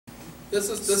This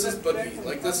is Bookie.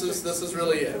 Like this is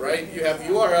really it, right? You have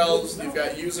URLs, you've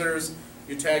got users,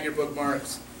 you tag your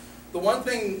bookmarks. The one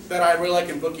thing that I really like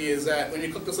in Bookie is that when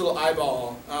you click this little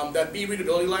eyeball, that B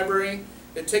readability library,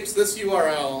 it takes this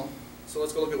URL. So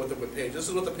let's go look at what the page. This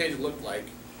is what the page looked like,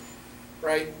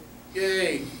 right?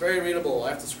 Yay, very readable. I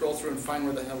have to scroll through and find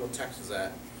where the hell the text is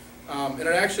at. And it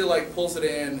actually like pulls it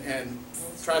in and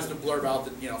tries to blurb out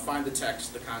the, find the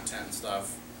text, the content and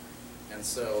stuff. And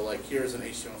so like here's an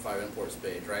HTML5 imports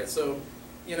page, right? So,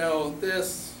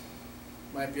 this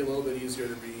might be a little bit easier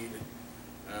to read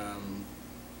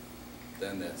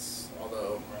than this,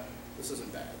 although this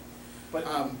isn't bad. But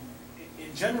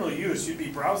in general use, you'd be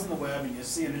browsing the web and you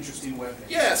see an interesting web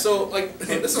page. Yeah, so like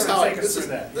this is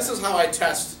how I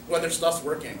test whether stuff's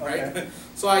working, right? Okay.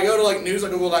 So I go to like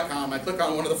news@google.com, I click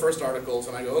on one of the first articles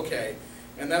and I go okay,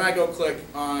 and then I go click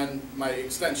on my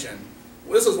extension.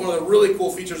 Well, this is one of the really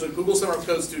cool features that Google Summer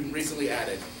Code Student recently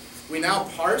added. We now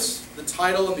parse the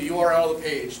title and the URL of the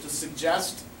page to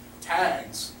suggest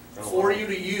tags for you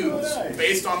to use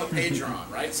based on the page you're on,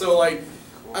 right? So like,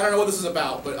 I don't know what this is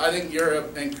about, but I think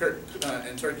Europe and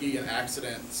Turkey and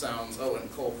accident sounds,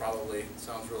 and Cole probably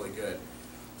sounds really good.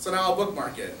 So now I'll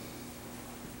bookmark it.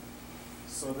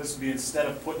 So this would be instead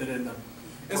of putting it in the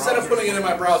Instead of putting it in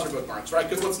my browser bookmarks, right?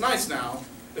 Because what's nice now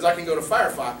is I can go to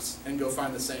Firefox and go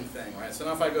find the same thing, right? So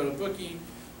now if I go to Bookie,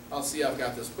 I'll see I've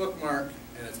got this bookmark,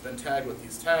 and it's been tagged with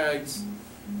these tags,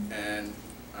 and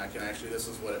I can actually, this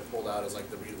is what it pulled out as like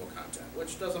the readable content,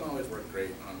 which doesn't always work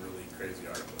great on really crazy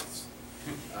articles.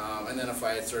 And then if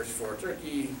I search for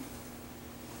Turkey,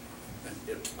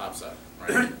 it pops up,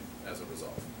 right, as a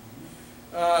result.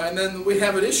 And then we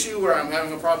have an issue where I'm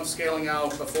having a problem scaling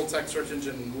out a full text search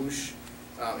engine, whoosh.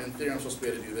 In theory, I'm supposed to be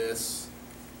able to do this.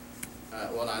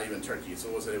 Well, not even Turkey. So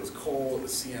what was it? It was Cole, it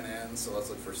was CNN, so let's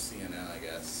look for CNN, I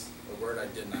guess. A word I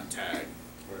did not tag.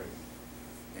 Right.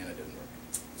 And it didn't work.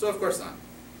 So of course not,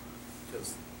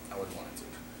 because I wouldn't want it to.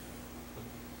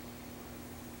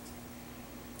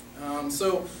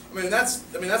 So that's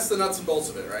the nuts and bolts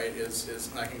of it, right? Is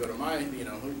I can go to my,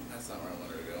 that's not where I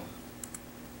wanted to go.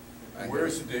 Where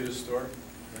is the data stored?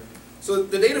 So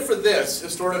the data for this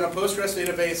is stored in a Postgres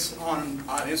database on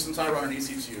instance I run on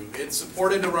EC2. It's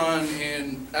supported to run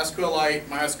in SQLite,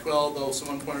 MySQL, though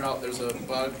someone pointed out there's a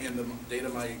bug in the data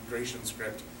migration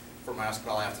script for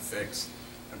MySQL I have to fix,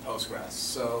 and Postgres.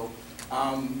 So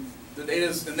the data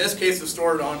is, in this case, is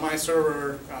stored on my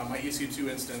server, my EC2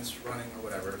 instance running or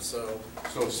whatever. So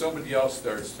if somebody else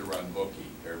starts to run Bookie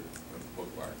or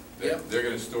Bookmark, they're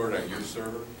going to store it on your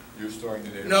server? You're storing the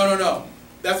data? No.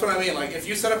 That's what I mean. Like, if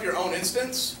you set up your own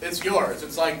instance, it's yours.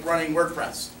 It's like running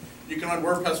WordPress. You can run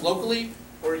WordPress locally,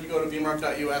 or you go to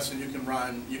vmark.us and you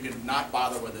can not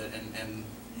bother with it and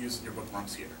use your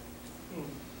bookmarks here.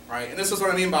 Right? And this is what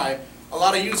I mean by a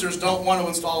lot of users don't want to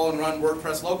install and run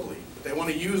WordPress locally. But they want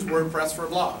to use WordPress for a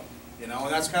blog. And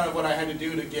that's kind of what I had to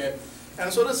do to get.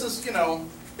 And so this is,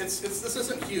 this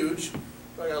isn't huge.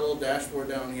 I got a little dashboard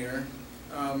down here.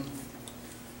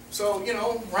 So,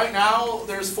 right now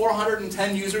there's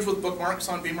 410 users with bookmarks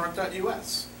on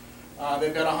vmark.us.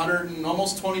 They've got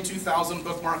almost 22,000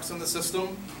 bookmarks in the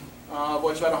system, of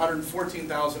which about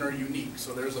 114,000 are unique.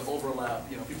 So there's an overlap,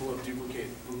 people who duplicate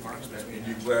bookmarks. And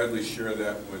you gladly share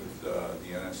that with the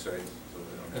NSA?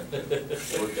 So they don't have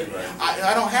to look you right.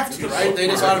 I don't have to, right? They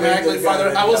just automatically find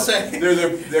it. I will say.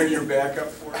 They're your backup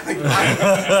for it?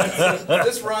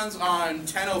 This runs on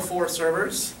 1004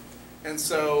 servers. And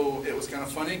so it was kind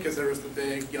of funny because there was the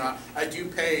big, I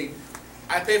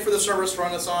pay for the servers to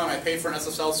run this on, I pay for an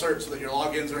SSL cert so that your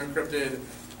logins are encrypted.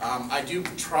 I do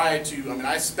try to,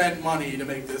 I spend money to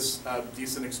make this a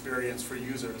decent experience for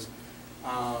users.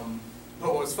 But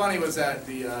what was funny was that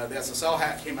the SSL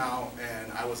hack came out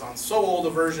and I was on so old a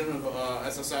version of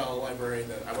SSL library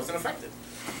that I wasn't affected.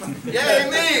 Yay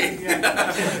me!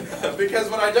 Because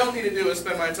what I don't need to do is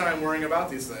spend my time worrying about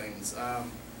these things.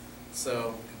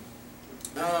 So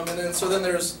then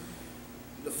there's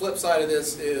the flip side of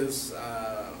this is,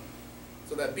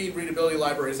 so that bead readability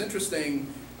library is interesting.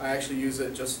 I actually use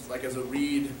it just like as a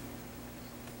read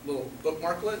little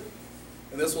bookmarklet,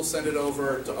 and this will send it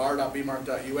over to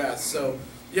r.vmark.us. So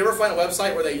you ever find a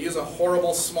website where they use a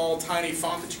horrible, small, tiny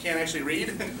font that you can't actually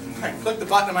read? I click the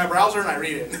button in my browser and I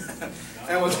read it.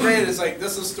 And what's great is like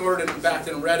this is stored back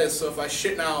in Redis, so if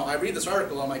I read this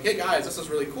article, I'm like, hey guys, this is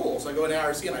really cool. So I go into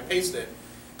IRC and I paste it.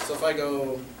 So if I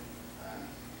go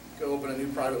open a new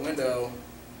private window,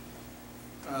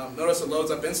 notice it loads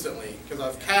up instantly because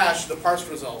I've cached the parsed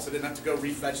results. I didn't have to go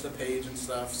refetch the page and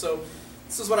stuff. So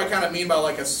this is what I kind of mean by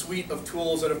like a suite of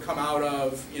tools that have come out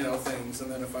of things.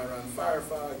 And then if I run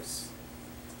Firefox,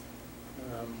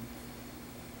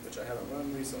 which I haven't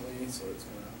run recently, so it's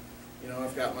gonna, you know,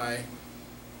 I've got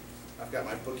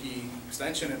my Bookie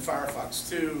extension in Firefox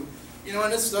too. You know,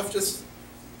 and this stuff just,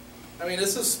 I mean,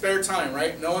 this is spare time,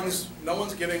 right? No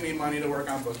one's giving me money to work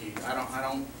on Bookie. I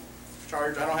don't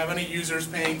charge. I don't have any users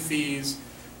paying fees.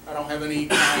 I don't have any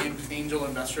kind angel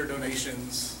investor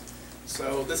donations.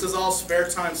 So this is all spare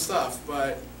time stuff.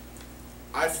 But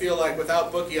I feel like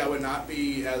without Bookie, I would not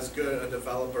be as good a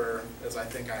developer as I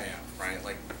think I am. Right?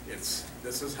 Like this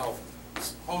has helped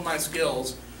hone my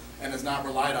skills, and has not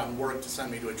relied on work to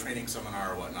send me to a training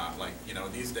seminar or whatnot. Like, you know,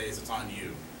 these days it's on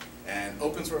you. And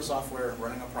open source software,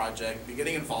 running a project, be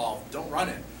getting involved, don't run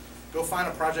it. Go find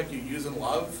a project you use and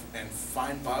love and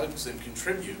find bugs and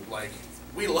contribute. Like,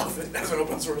 we love it as an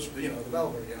open source, you know,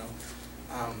 developer, you know.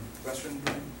 Question?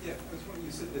 Yeah, I was wondering,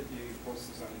 you said that you post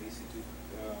this on an EC2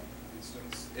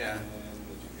 instance. Yeah. And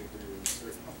that you get the,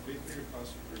 how big are your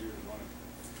costs per year to run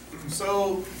it?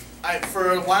 So,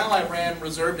 for a while I ran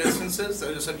reserved instances.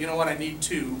 I just said, you know what, I need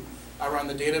two. I run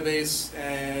the database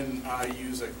and I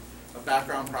use a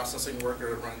background processing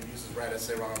worker that uses Redis.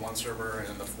 They run on one server,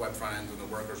 and the web front end and the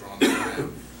workers are on the front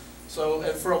end. So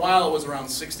for a while it was around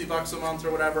 $60 a month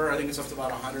or whatever. I think it's up to about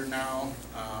 100 now.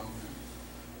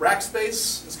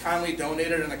 Rackspace has kindly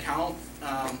donated an account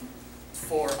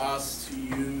for us to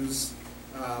use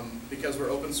because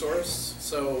we're open source.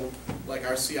 So like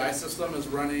our CI system is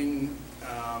running,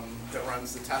 that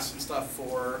runs the tests and stuff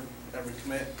for every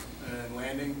commit and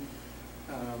landing.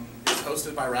 It's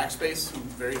hosted by Rackspace, who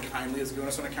very kindly has given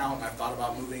us an account, and I've thought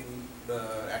about moving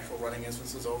the actual running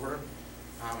instances over.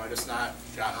 I've just not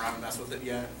gotten around to mess with it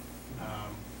yet.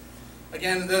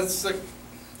 Again, that's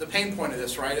the pain point of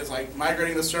this, right? Is like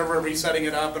migrating the server, resetting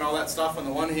it up, and all that stuff on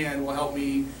the one hand will help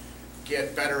me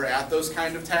get better at those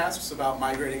kind of tasks about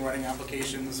migrating, running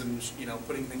applications, and, you know,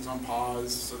 putting things on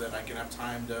pause so that I can have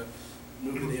time to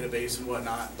move the database and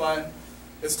whatnot. But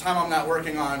it's time I'm not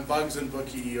working on bugs in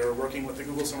Bookie or working with the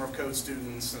Google Summer of Code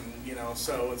students, and, you know,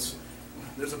 so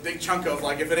there's a big chunk of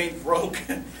like, if it ain't broke,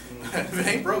 if it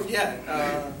ain't broke yet,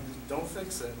 don't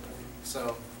fix it.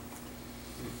 So,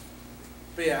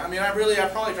 but yeah, I mean, I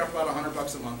probably drop about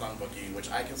 $100 a month on Bookie, which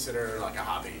I consider like a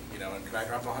hobby, you know. And could I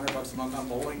drop $100 a month on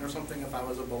bowling or something if I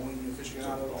was a bowling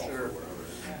aficionado? Sure.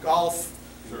 Golf.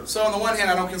 Sure. So on the one hand,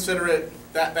 I don't consider it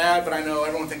that bad, but I know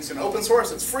everyone thinks in open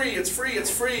source, it's free, it's free, it's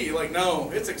free. Like,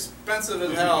 no, it's expensive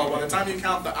as hell. By the time you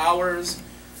count the hours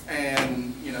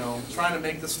and, you know, trying to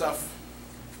make the stuff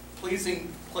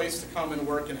pleasing place to come and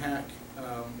work and hack,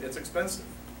 it's expensive.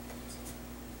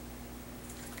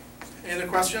 Any other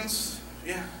questions?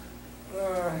 Yeah.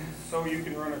 So you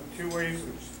can run it two ways,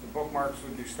 which the bookmarks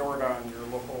would be stored on your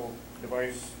local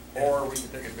device, or we can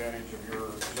take advantage of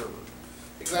your server.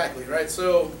 Exactly, right?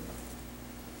 So,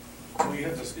 Well, you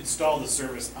have to install the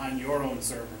service on your own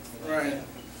server. right.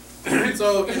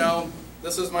 So, you know,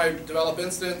 this is my develop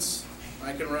instance.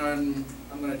 I can run,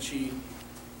 I'm going to cheat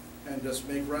and just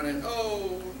make running.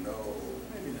 Oh, no.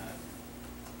 Maybe not.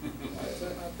 Why is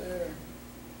that not there?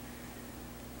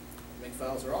 Make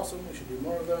files are awesome. We should do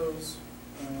more of those.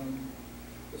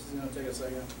 This is going to take a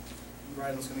second.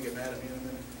 Bryden's going to get mad at me in a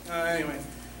minute. Anyway.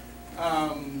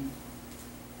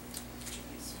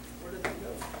 Jeez, where did that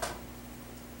go?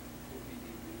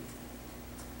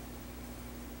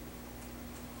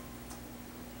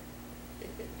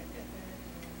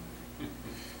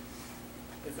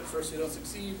 If at first you don't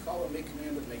succeed, call a make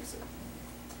command that makes it.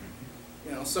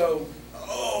 You know, so,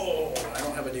 I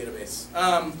don't have a database.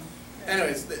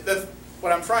 Anyways,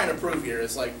 what I'm trying to prove here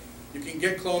is like, you can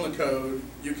get clone the code,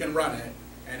 you can run it,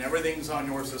 and everything's on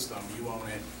your system. You own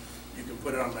it. You can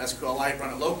put it on SQLite,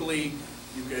 run it locally.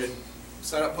 You could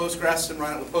set up Postgres and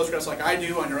run it with Postgres like I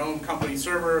do on your own company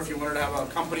server. If you wanted to have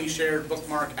a company shared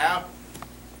bookmark app,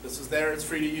 this is there. It's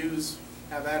free to use.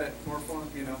 Have at it. More fun,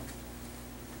 you know.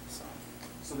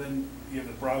 So then you have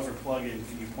the browser plugin.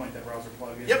 Can you point that browser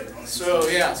plugin? Yep. So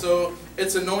yeah. So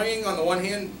it's annoying on the one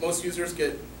hand. Most users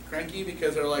get cranky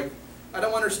because they're like, I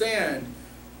don't understand.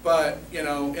 But, you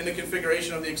know, in the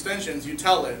configuration of the extensions, you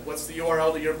tell it what's the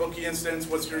URL to your Bookie instance,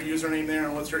 what's your username there,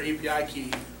 and what's your API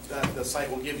key that the site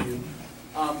will give you.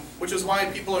 Which is why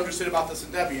people are interested about this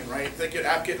in Debian, right? They could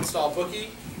apt-get install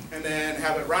Bookie, and then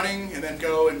have it running, and then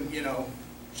go and, you know,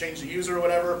 change the user or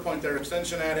whatever, point their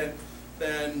extension at it.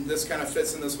 Then this kind of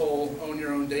fits in this whole own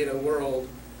your own data world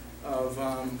of,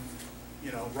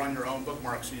 you know, run your own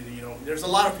bookmarks. You know, there's a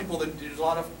lot of people there's a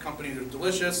lot of companies that are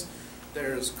delicious.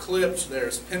 There's Clipped,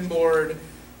 there's Pinboard,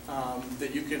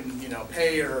 that you can, you know,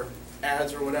 pay or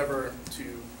ads or whatever to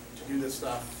do this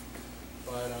stuff.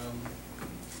 But,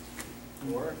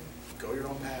 or go your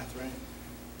own path, right?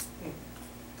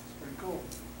 It's pretty cool.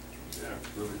 Yeah,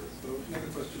 really good. So another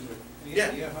question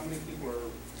Yeah. Yeah, how many people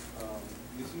are,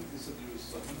 you said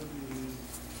there's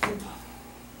 100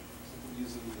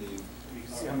 using the. You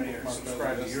can see how many are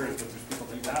subscribed to yours, but there's people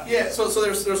like that. Yeah, so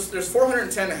there's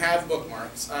 410 have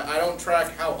bookmarks. I don't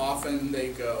track how often they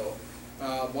go.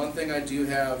 One thing I do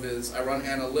have is I run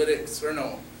analytics, or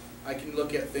no, I can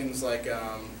look at things like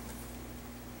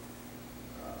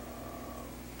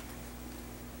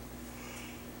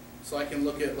so I can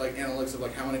look at like analytics of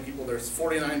like how many people. There's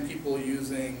 49 people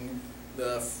using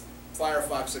the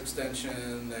Firefox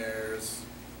extension. There's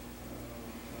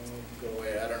go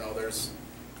away. I don't know. There's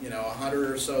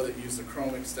 100 or so that use the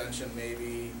Chrome extension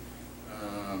maybe.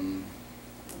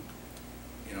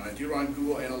 I do run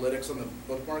Google Analytics on the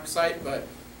bookmark site, but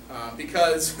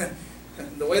because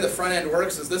the way the front end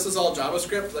works is this is all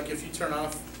JavaScript. Like if you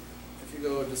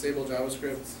go disable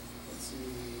JavaScript, let's see.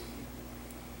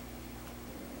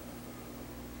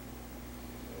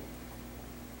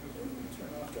 Turn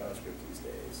off JavaScript these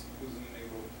days. Who's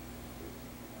enabled?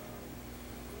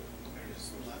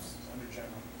 There's left under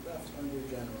general. Left under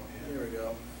general. Here we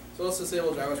go. So let's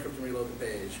disable JavaScript and reload the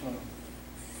page.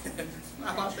 It's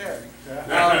not a lot there.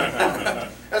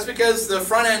 That's because the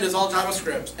front end is all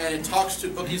JavaScript and it talks to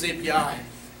Bookie's API.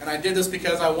 And I did this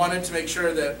because I wanted to make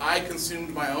sure that I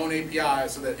consumed my own API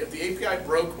so that if the API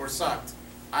broke or sucked,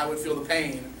 I would feel the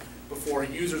pain before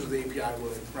users of the API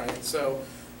would, right? So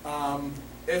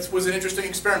it was an interesting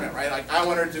experiment, right? Like I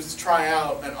wanted to just try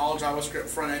out an all JavaScript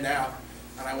front end app,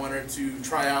 and I wanted to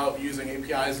try out using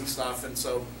APIs and stuff, and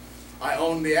so I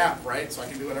own the app, right? So I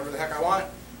can do whatever the heck I want.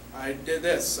 I did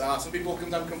this. Some people come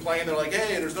down and complain. They're like,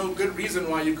 "Hey, there's no good reason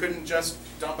why you couldn't just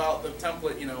dump out the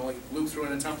template, like loop through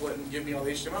in a template and give me all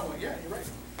the HTML." I'm like, yeah, you're right.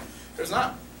 There's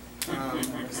not.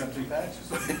 Accepting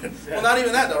patches. Well, not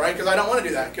even that though, right? Because I don't want to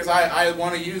do that. Because I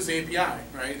want to use the API,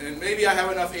 right? And maybe I have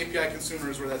enough API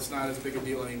consumers where that's not as big a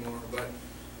deal anymore. But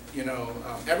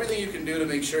everything you can do to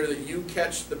make sure that you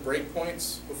catch the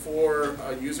breakpoints before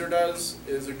a user does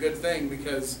is a good thing.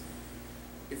 Because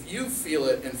if you feel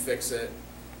it and fix it,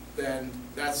 then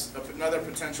that's another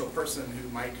potential person who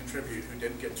might contribute who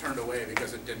didn't get turned away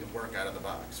because it didn't work out of the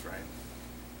box, right?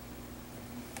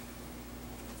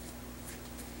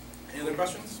 Any other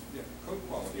questions? Yeah, code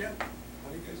quality. Yeah.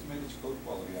 How do you guys manage code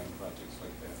quality on projects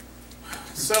like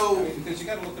that? So, Because you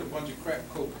got to look at a bunch of crap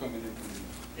code coming in from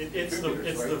It's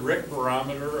contributors, the right? Rick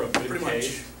barometer of pretty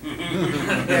mid-case. much.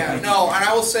 Yeah, no, and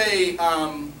I will say,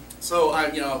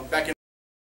 back in